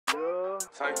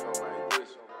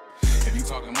If you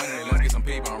talking money, then let's get some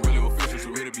paper. I'm really official, so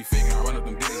ready to be faking. I run up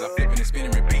them bitches, I flip and spin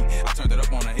and repeat. I turned it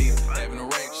up on a hater. Having a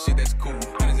rack, shit, that's cool.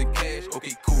 Hundreds in cash,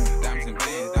 okay, cool. Diamonds and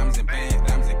bands, diamonds and bands,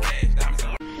 diamonds and cash, diamonds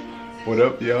and... What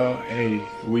up, y'all? Hey,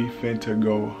 we finna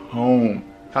go home.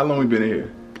 How long we been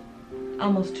here?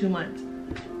 Almost 2 months.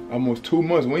 Almost 2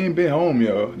 months. We ain't been home,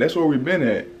 y'all. That's where we been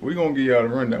at. We gonna give y'all the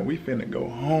rundown. We finna go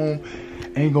home.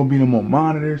 Ain't gonna be no more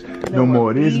monitors. No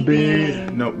more of this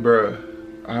bed. No, bruh.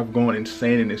 I've gone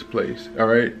insane in this place. All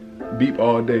right, beep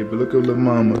all day. But look at little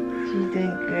mama. She's doing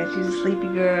good. She's a sleepy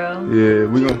girl. Yeah,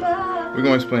 we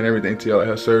gonna explain everything to y'all, like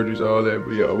her surgeries, all that.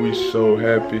 But y'all, we so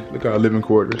happy. Look at our living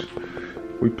quarters.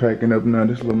 We packing up now.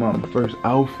 This little mama first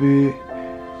outfit.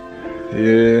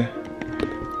 Yeah.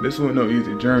 This wasn't no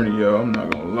easy journey, yo. I'm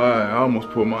not gonna lie. I almost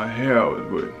pulled my hair out,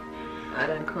 but I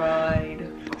done cried.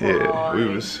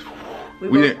 Yeah,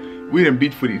 we didn't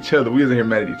beef with each other. We wasn't here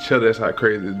mad at each other. That's how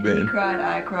crazy it's been. He cried,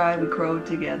 I cried, we crowed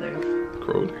together.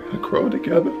 Crowed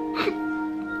together.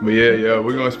 But yeah, yo,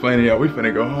 we're gonna explain to y'all. We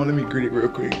finna go home. Let me greet it real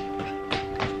quick.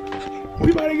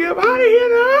 We about to get out of here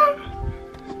now.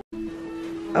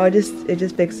 Oh, it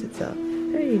just fixed itself.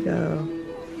 There you go.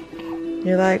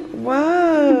 You're like,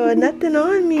 whoa, nothing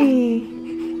on me.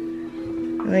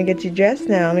 I'm gonna get you dressed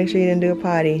now. Make sure you didn't do a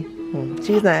potty.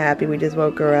 She's not happy, we just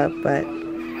woke her up, but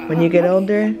when you get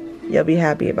older, you'll be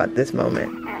happy about this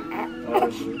moment.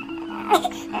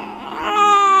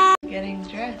 Getting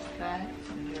dressed, guys.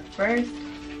 Your first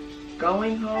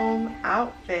going home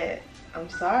outfit. I'm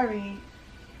sorry.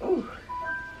 Ooh.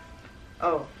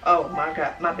 Oh, my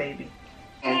God, my baby.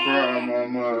 I'm crying,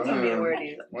 mama. Tell me where it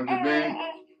is. What you mean?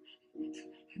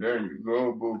 There you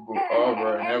go, boo boo. All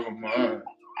right, never mind.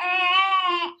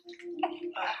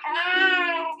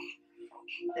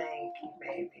 Thank you,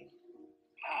 baby.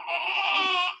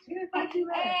 She didn't fight too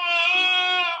bad.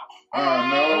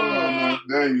 No, mama.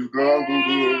 There you go, boo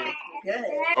boo. Good.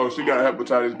 Oh, she got a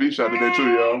hepatitis B shot today too,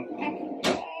 y'all.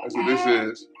 That's what this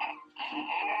is.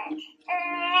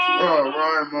 All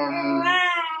right, mama.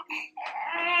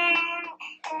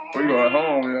 We going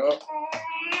home, y'all.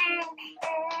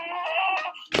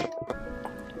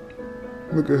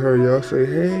 Look at her, y'all. Say,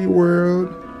 hey, world.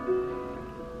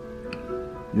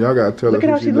 Y'all gotta tell look us at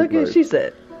how she look like. She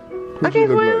said, I can't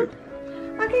swim.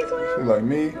 I can't She swim. like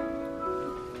me.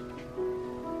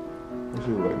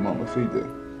 She look like Mama Sita.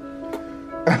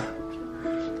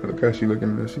 Look how she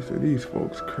looking at us. She said, these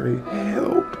folks crazy.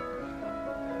 Help.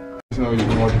 You know you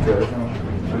can multitask,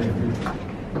 huh?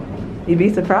 You'd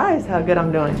be surprised how good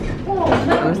I'm doing.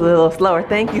 I'm just a little slower.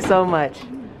 Thank you so much.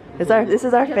 This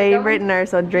is our favorite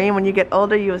nurse. So Dream, when you get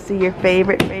older, you will see your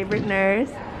favorite nurse.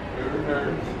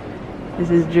 This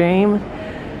is Dream.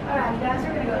 Alright, guys,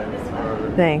 we're gonna go this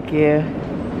way. Thank you.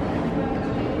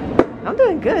 I'm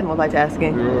doing good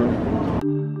multitasking. Sure.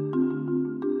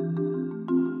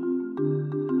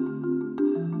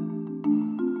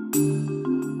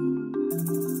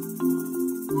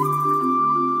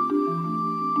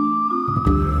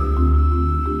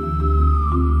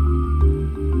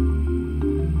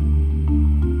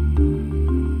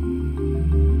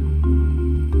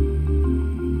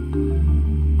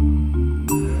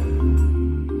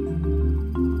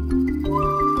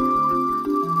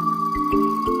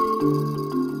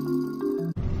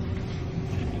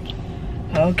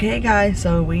 Okay guys,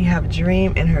 so we have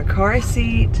Dream in her car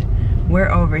seat. We're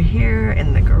over here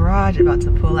in the garage about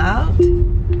to pull out.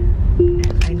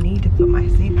 And I need to put my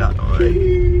seatbelt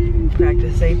on.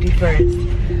 Practice safety first.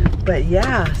 But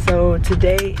yeah, so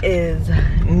today is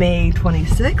May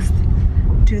 26th,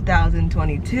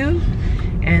 2022.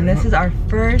 And this is our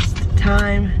first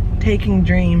time taking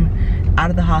Dream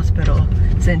out of the hospital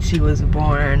since she was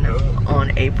born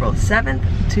on April 7th,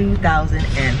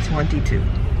 2022.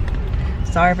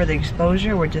 Sorry for the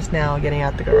exposure, we're just now getting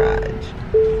out the garage.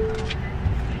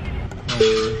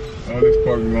 All this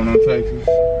parking going on taxes.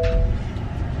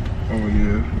 Oh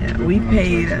yeah. Yeah, we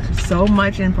paid so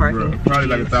much in parking. Bro, probably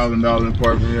like $1,000 in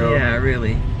parking, yo. Yeah,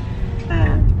 really.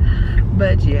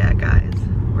 But yeah, guys,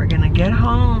 we're gonna get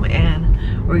home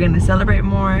and we're gonna celebrate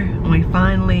more when we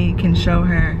finally can show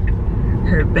her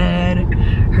her bed,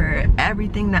 her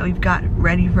everything that we've got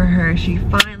ready for her. She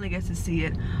finally gets to see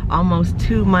it almost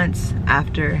 2 months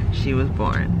after she was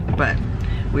born. But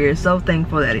we are so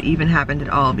thankful that it even happened at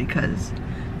all because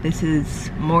this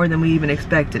is more than we even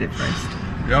expected at first.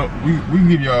 Yo, we can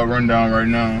give y'all a rundown right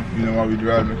now, you know, while we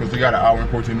driving, because we got 1 hour and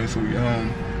 14 minutes till we get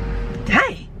home.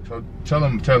 Dang! So tell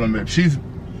them if she's,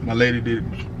 my lady did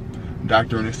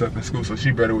doctoring and stuff in school, so she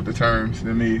better with the terms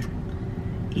than me.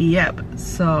 Yep,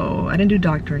 so I didn't do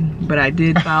doctoring, but I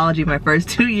did biology my first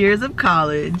 2 years of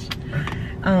college.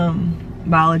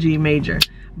 biology major,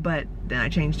 but then I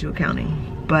changed to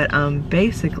accounting. But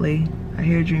basically, I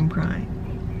hear Dream crying.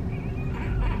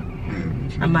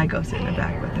 I might go sit in the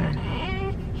back with her.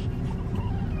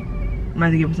 I might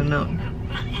have to give her some milk.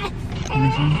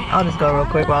 I'll just go real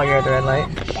quick while you're at the red light.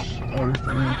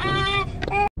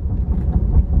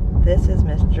 This is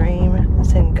Miss Dream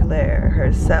Sinclair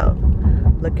herself,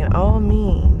 looking all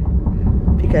mean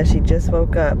because she just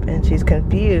woke up and she's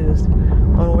confused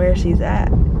on where she's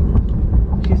at.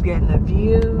 She's getting a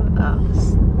view of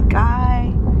the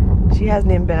sky. She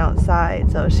hasn't even been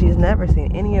outside, so she's never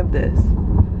seen any of this.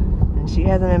 And she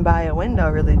hasn't been by a window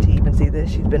really to even see this.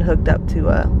 She's been hooked up to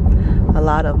a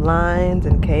lot of lines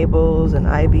and cables and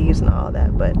IVs and all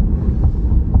that, but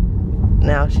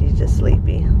now she's just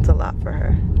sleepy. It's a lot for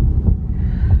her.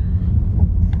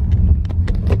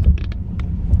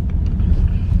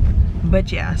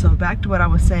 But yeah, so back to what I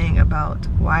was saying about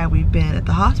why we've been at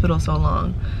the hospital so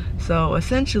long. So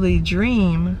essentially,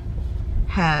 Dream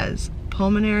has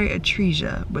pulmonary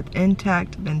atresia with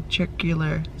intact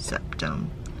ventricular septum.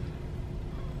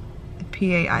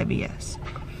 PAIBS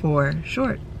for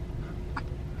short.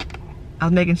 I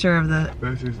was making sure of the...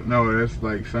 That's just, no, that's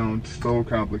like, sounds so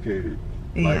complicated.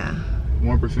 Yeah.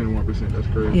 Like 1%, that's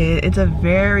crazy. Yeah, it's a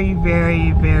very,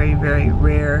 very, very, very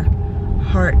rare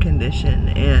heart condition,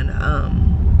 and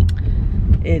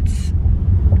it's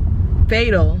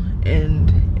fatal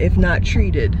and if not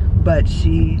treated. But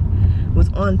she was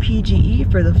on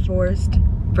PGE for the first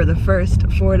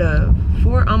 4 to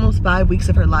almost 5 weeks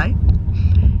of her life,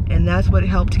 and that's what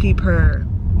helped keep her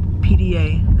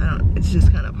PDA. It's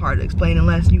just kind of hard to explain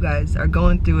unless you guys are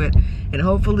going through it, and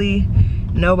hopefully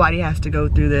nobody has to go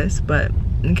through this, but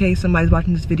in case somebody's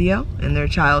watching this video and their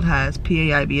child has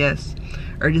PAIBS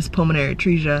or just pulmonary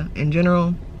atresia in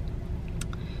general,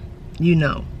 you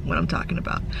know what I'm talking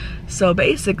about. So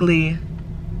basically,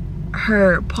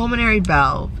 her pulmonary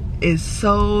valve is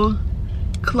so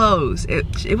closed.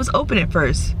 It was open at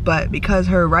first, but because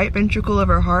her right ventricle of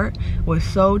her heart was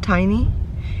so tiny,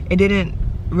 it didn't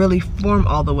really form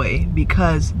all the way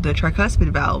because the tricuspid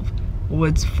valve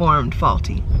was formed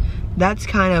faulty. That's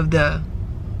kind of the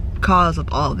cause of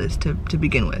all of this to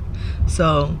begin with.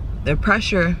 So the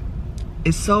pressure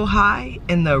is so high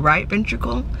in the right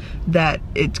ventricle that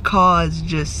it caused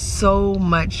just so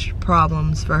much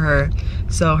problems for her.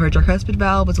 So her tricuspid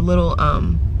valve was a little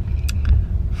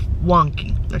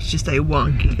wonky. Let's just say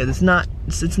wonky, because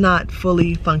it's not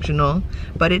fully functional,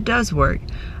 but it does work.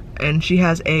 And she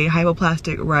has a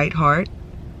hypoplastic right heart,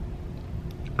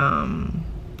 a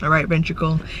right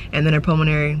ventricle, and then her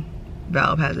pulmonary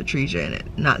valve has atresia in it.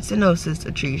 Not stenosis,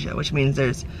 atresia, which means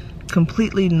there's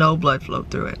completely no blood flow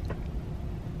through it.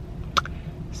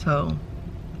 So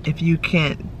if you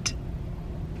can't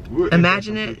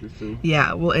imagine it,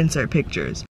 yeah, we'll insert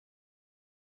pictures.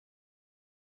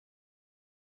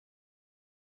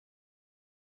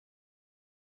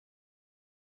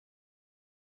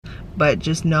 But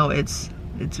just know it's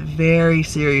a very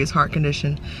serious heart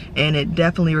condition, and it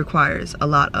definitely requires a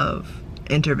lot of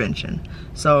intervention.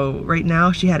 So right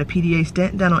now she had a PDA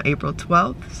stent done on April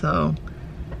 12th, so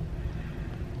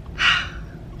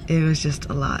it was just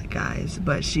a lot, guys.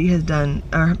 But she has done,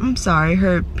 I'm sorry,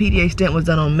 her PDA stent was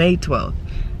done on May 12th.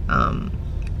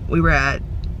 We were at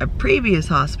a previous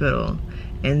hospital,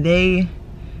 and they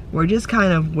were just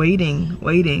kind of waiting,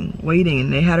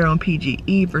 and they had her on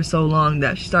PGE for so long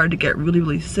that she started to get really,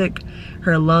 really sick.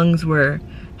 Her lungs were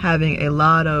having a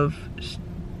lot of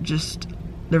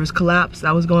there was collapse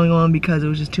that was going on because it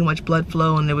was just too much blood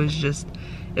flow, and it was just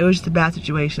a bad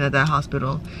situation at that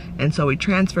hospital. And so we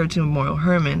transferred to Memorial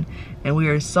Hermann, and we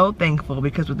are so thankful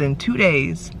because within 2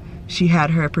 days she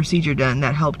had her procedure done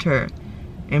that helped her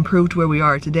improve to where we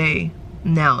are today.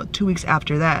 Now 2 weeks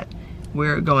after that,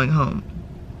 we're going home.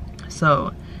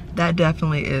 So that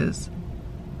definitely is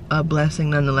a blessing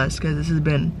nonetheless, because this has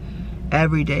been,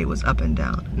 every day was up and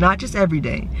down. Not just every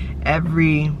day,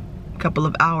 every couple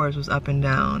of hours was up and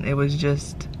down. It was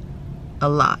just a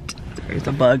lot. There's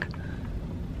a bug.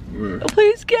 Oh,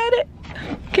 please get it.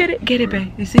 Get it,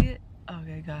 babe. You see it?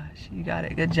 Okay, gosh, you got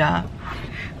it. Good job.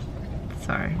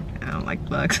 Sorry, I don't like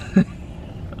bugs.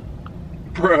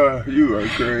 Bruh, you are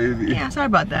crazy. Yeah, sorry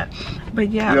about that.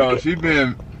 But yeah. Yo,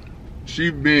 she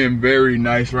being very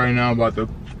nice right now about the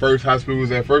first hospital we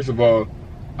was at. First of all,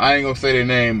 I ain't gonna say their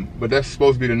name, but that's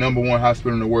supposed to be the #1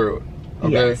 hospital in the world.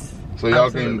 Okay? Yes, so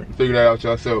y'all can figure that out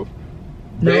yourself.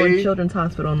 No children's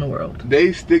hospital in the world.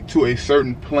 They stick to a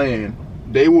certain plan.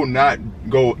 They will not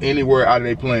go anywhere out of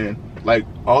their plan. Like,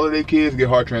 all of their kids get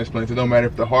heart transplants. It don't matter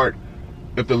if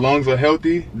the lungs are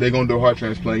healthy, they're gonna do a heart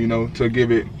transplant, you know, to give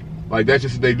it, like, that's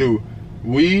just what they do.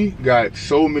 we got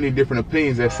so many different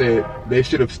opinions that said they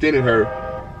should have stented her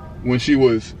when she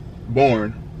was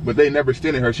born, but they never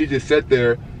stented her. She just sat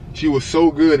there. She was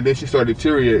so good, and then she started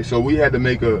deteriorating. So we had to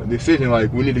make a decision,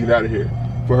 like, we need to get out of here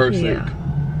for her sake.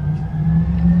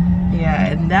 Yeah,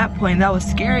 at that point, that was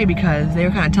scary because they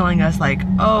were kind of telling us, like,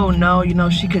 oh no, you know,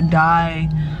 she could die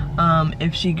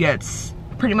if she gets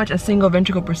pretty much a single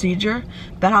ventricle procedure.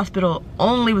 That hospital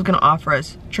only was going to offer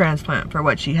us transplant for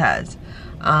what she has.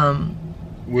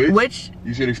 Which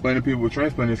you should explain to people what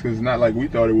transplant is, because it's not like we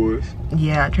thought it was.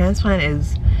 Yeah, transplant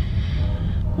is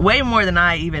way more than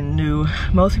I even knew.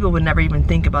 Most people would never even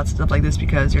think about stuff like this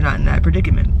because you're not in that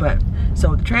predicament. But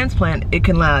so the transplant, it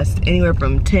can last anywhere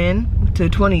from 10 to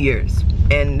 20 years,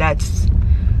 and that's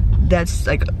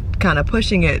like kind of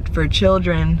pushing it for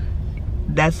children.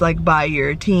 That's like by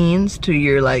your teens to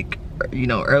your, like, you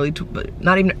know,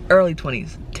 not even early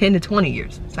 20s, 10 to 20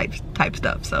 years type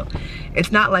stuff. So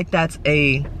it's not like that's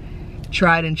a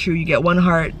tried and true, you get one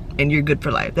heart and you're good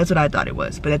for life. That's what I thought it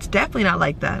was, but it's definitely not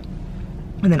like that.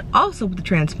 And then also with the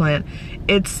transplant,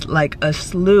 it's like a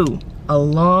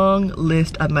long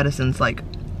list of medicines. Like,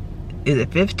 is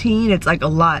it 15? It's like a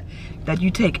lot that you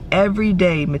take every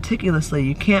day meticulously.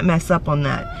 You can't mess up on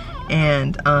that.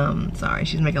 And sorry,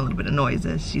 she's making a little bit of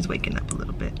noises. She's waking up a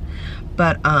little bit.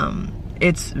 But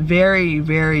it's very,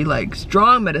 very, like,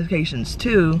 strong medications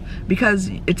too,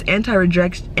 because it's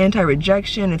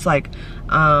anti-rejection. It's like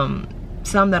some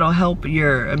that'll help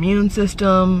your immune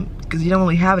system, because you don't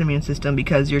really have an immune system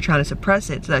because you're trying to suppress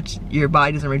it so that your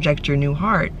body doesn't reject your new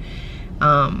heart.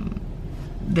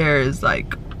 There's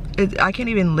like, I can't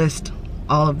even list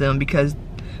all of them because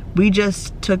we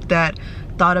just took that,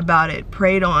 thought about it,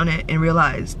 prayed on it, and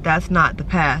realized that's not the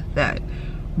path that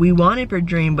we wanted for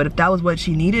Dream. But if that was what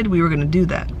she needed, we were gonna do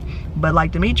that. But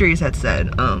like Demetrius had said,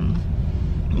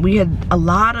 we had a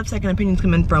lot of second opinions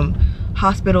come in from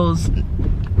hospitals,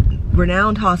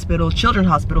 renowned hospitals, children's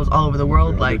hospitals all over the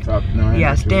world. Yeah, like,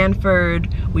 yeah,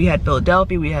 Stanford, we had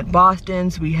Philadelphia, we had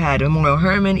Boston's, we had Memorial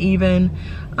Hermann even,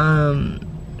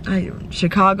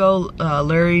 Chicago,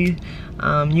 Lurie,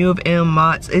 U of M,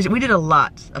 Mott's. We did a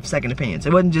lot of second opinions.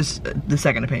 It wasn't just the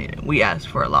second opinion. We asked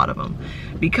for a lot of them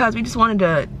because we just wanted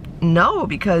to know,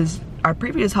 because our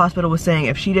previous hospital was saying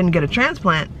if she didn't get a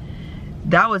transplant,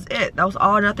 that was it. That was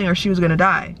all or nothing, or she was gonna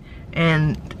die.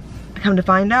 And come to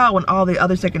find out, when all the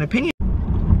other second opinions.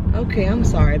 Okay, I'm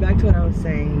sorry, back to what I was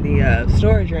saying. The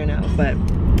storage ran out, but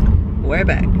we're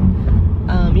back.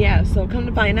 Yeah, so come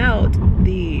to find out,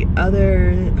 the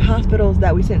other hospitals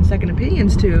that we sent second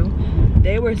opinions to,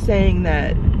 they were saying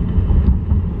that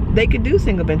they could do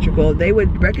single ventricle. They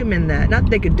would recommend that. Not that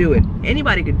they could do it,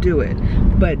 anybody could do it,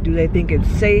 but do they think it's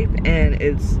safe and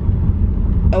it's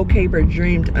okay for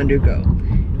Dream to undergo?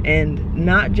 And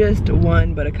not just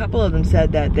one, but a couple of them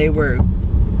said that they were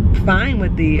fine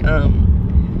with the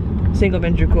single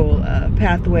ventricle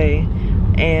pathway.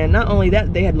 And not only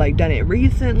that, they had like done it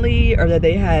recently, or that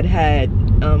they had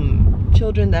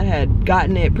children that had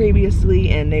gotten it previously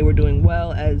and they were doing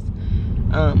well as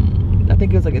I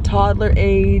think it was like a toddler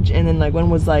age, and then like one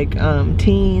was like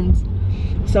teens.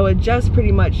 So it just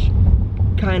pretty much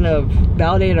kind of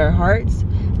validated our hearts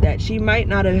that she might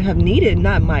not have needed,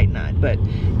 but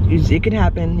it could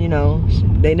happen, you know.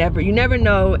 You never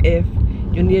know if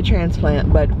you need a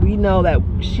transplant, but we know that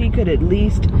she could at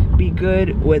least be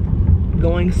good with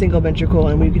going single ventricle,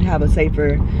 and we could have a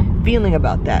safer feeling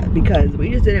about that, because we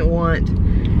just didn't want,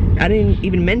 I didn't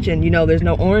even mention, you know, there's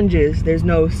no oranges, there's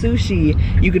no sushi.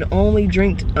 You can only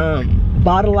drink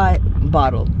sterilized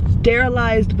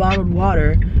bottled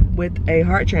water with a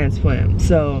heart transplant.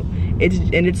 So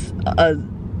it's a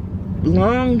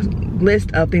long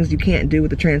list of things you can't do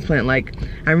with the transplant. Like,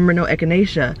 I remember no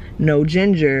echinacea, no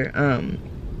ginger,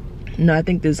 no, I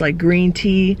think there's like green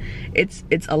tea. It's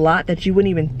a lot that you wouldn't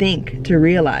even think to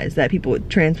realize that people with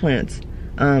transplants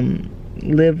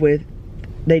live with.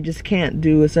 They just can't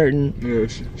do a certain. Yeah,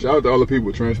 shout out to all the people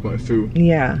with transplants too.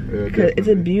 Yeah, because it's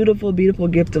a beautiful, beautiful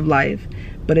gift of life,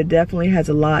 but it definitely has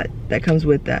a lot that comes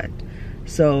with that.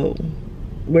 So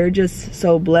we're just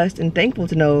so blessed and thankful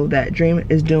to know that Dream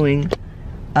is doing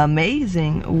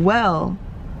amazing, well,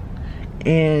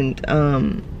 and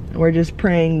we're just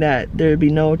praying that there be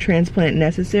no transplant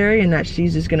necessary, and that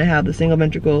she's just gonna have the single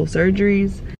ventricle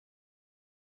surgeries.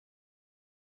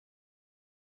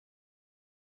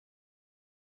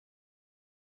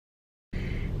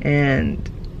 And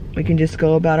we can just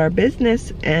go about our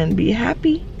business and be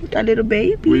happy with our little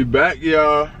baby. We back,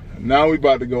 y'all. Now we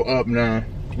about to go up now.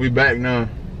 We back now.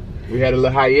 We had a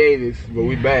little hiatus, but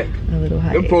we back. A little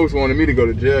hiatus. Them folks wanted me to go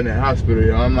to jail in that hospital,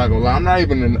 y'all. I'm not gonna lie. I'm not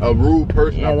even a rude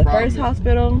person. Yeah, I the promise. first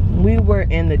hospital, we were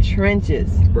in the trenches.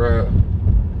 Bruh.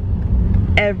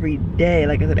 Every day,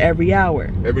 like I said, every hour.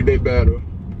 Everyday battle.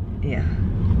 Yeah,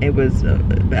 it was a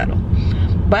battle.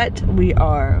 But we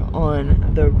are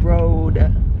on the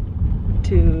road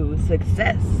to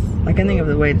success. I can't think of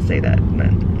the way to say that,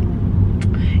 but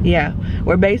yeah,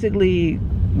 we're basically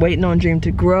waiting on Dream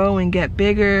to grow and get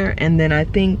bigger, and then I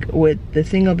think with the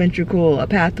single ventricle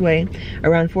pathway,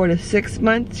 around 4 to 6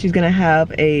 months, she's gonna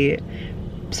have a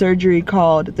surgery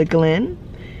called the Glen,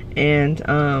 and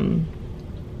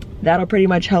that'll pretty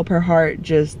much help her heart.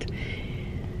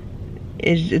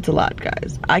 It's a lot,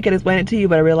 guys. I can explain it to you,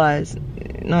 but I realize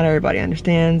not everybody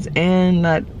understands, and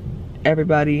not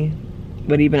everybody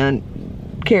would even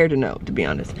care to know, to be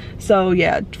honest. So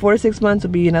yeah, 4 to 6 months will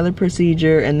be another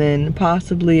procedure, and then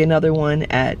possibly another one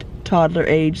at toddler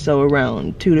age, so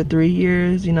around 2 to 3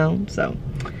 years, you know. So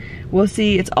we'll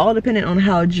see. It's all dependent on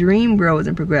how Dream grows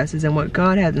and progresses and what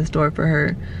God has in store for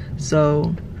her.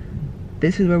 So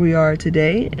this is where we are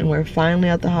today, and we're finally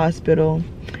at the hospital.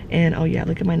 And oh yeah,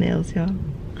 look at my nails, y'all.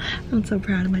 I'm so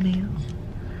proud of my nails.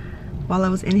 While I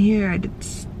was in here, I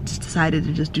just decided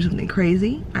to just do something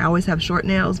crazy. I always have short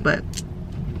nails, but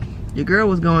your girl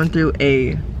was going through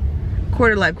a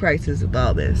quarter life crisis with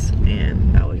all this,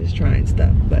 and I was just trying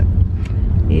stuff. But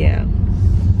yeah,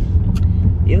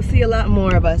 you'll see a lot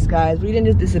more of us, guys. We didn't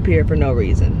just disappear for no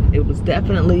reason. It was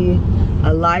definitely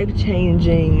a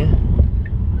life-changing,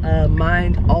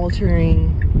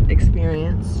 mind-altering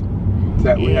experience.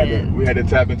 We had to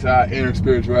tap into our inner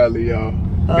spirituality, y'all.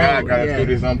 God got us through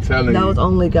this, I'm telling you. That was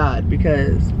only God,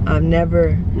 because I've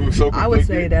never, we were so I would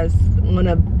say that's one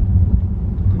of,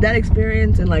 that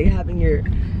experience, and like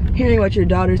hearing about your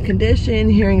daughter's condition,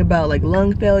 hearing about like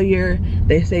lung failure,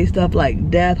 they say stuff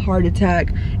like death, heart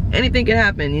attack, anything can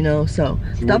happen, you know. So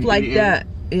stuff like that.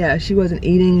 Yeah, she wasn't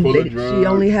eating. She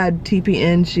only had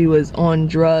TPN. She was on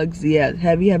drugs. Yeah,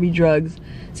 heavy drugs,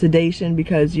 sedation,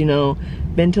 because you know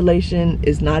ventilation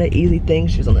is not an easy thing.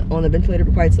 She was on the ventilator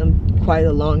for quite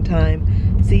a long time.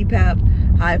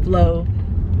 CPAP, high flow.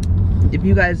 If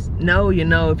you guys know, you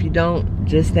know. If you don't,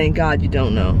 just thank God you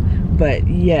don't know. But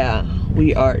yeah,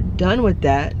 we are done with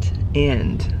that,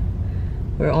 and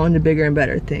we're on to bigger and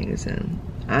better things. And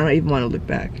I don't even want to look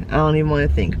back. I don't even want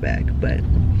to think back. But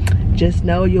just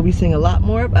know you'll be seeing a lot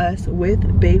more of us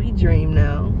with baby Dream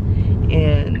now,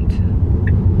 and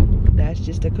that's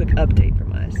just a quick update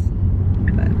from us.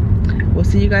 But we'll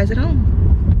see you guys at home.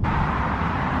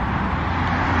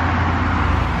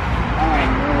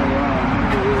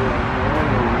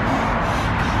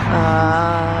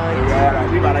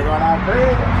 We about to go on our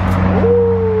bed.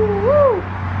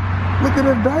 Look at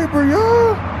her diaper,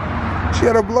 y'all. She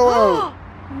had a blowout.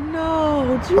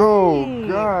 No, Dream. Oh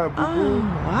God, boo. Oh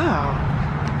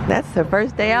wow. That's her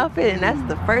first day outfit, and that's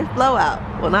the first blowout.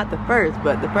 Well, not the first,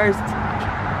 but the first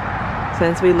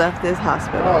since we left this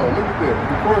hospital. Oh, look at that.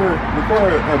 Before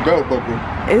her belt buckle.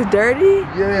 It's dirty?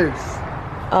 Yes.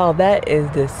 Oh, that is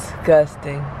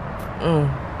disgusting.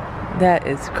 That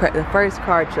is the first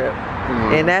car trip,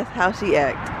 and that's how she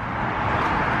act.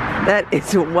 That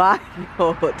is wild.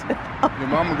 Your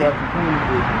mama got some clean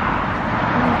food.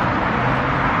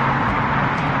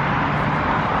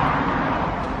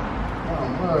 Oh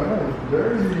man, that is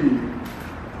dirty.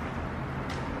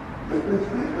 Look at this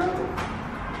thing, bro.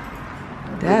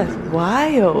 That's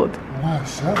wild.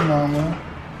 What's up, mama?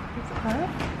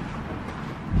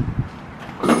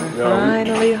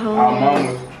 Finally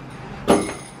home.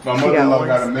 My mother-in-law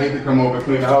got a maid to come over and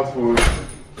clean the house for us.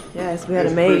 Yes, we had a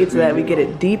maid so that we get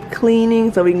it deep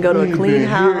cleaning, so we can go to a clean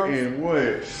house. Here in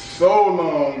what? So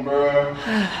long, bro.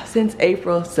 Since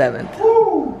April 7th.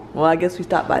 Woo. Well, I guess we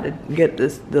stopped by to get the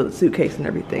suitcase and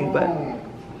everything, but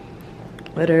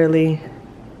literally,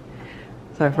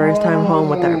 it's our first time home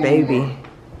with our baby.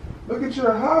 Look at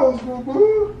your house,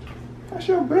 boo-boo. That's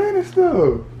your bed and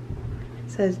stuff.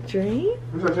 It says Dream.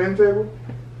 What's our changing table?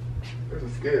 There's a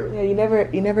scale. Yeah, you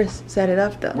never set it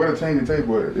up though. What a changing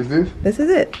table is this? This is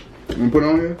it. You can put it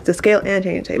on here? It's a scale and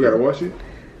changing table. We gotta wash it?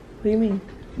 What do you mean?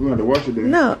 We gotta wash it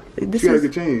then. No, this you gotta is.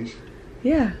 get changed.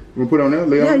 Yeah. You can put it on there?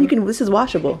 Lay Yeah, on you can. This is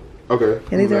washable. Okay.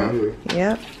 And these are.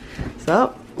 Yep.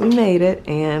 So we made it,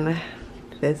 and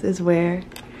this is where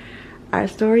our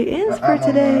story ends for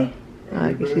today.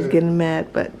 She's getting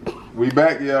mad, but we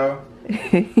back, y'all.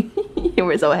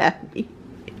 we're so happy.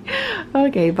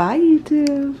 Okay, bye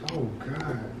YouTube. Oh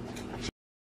God.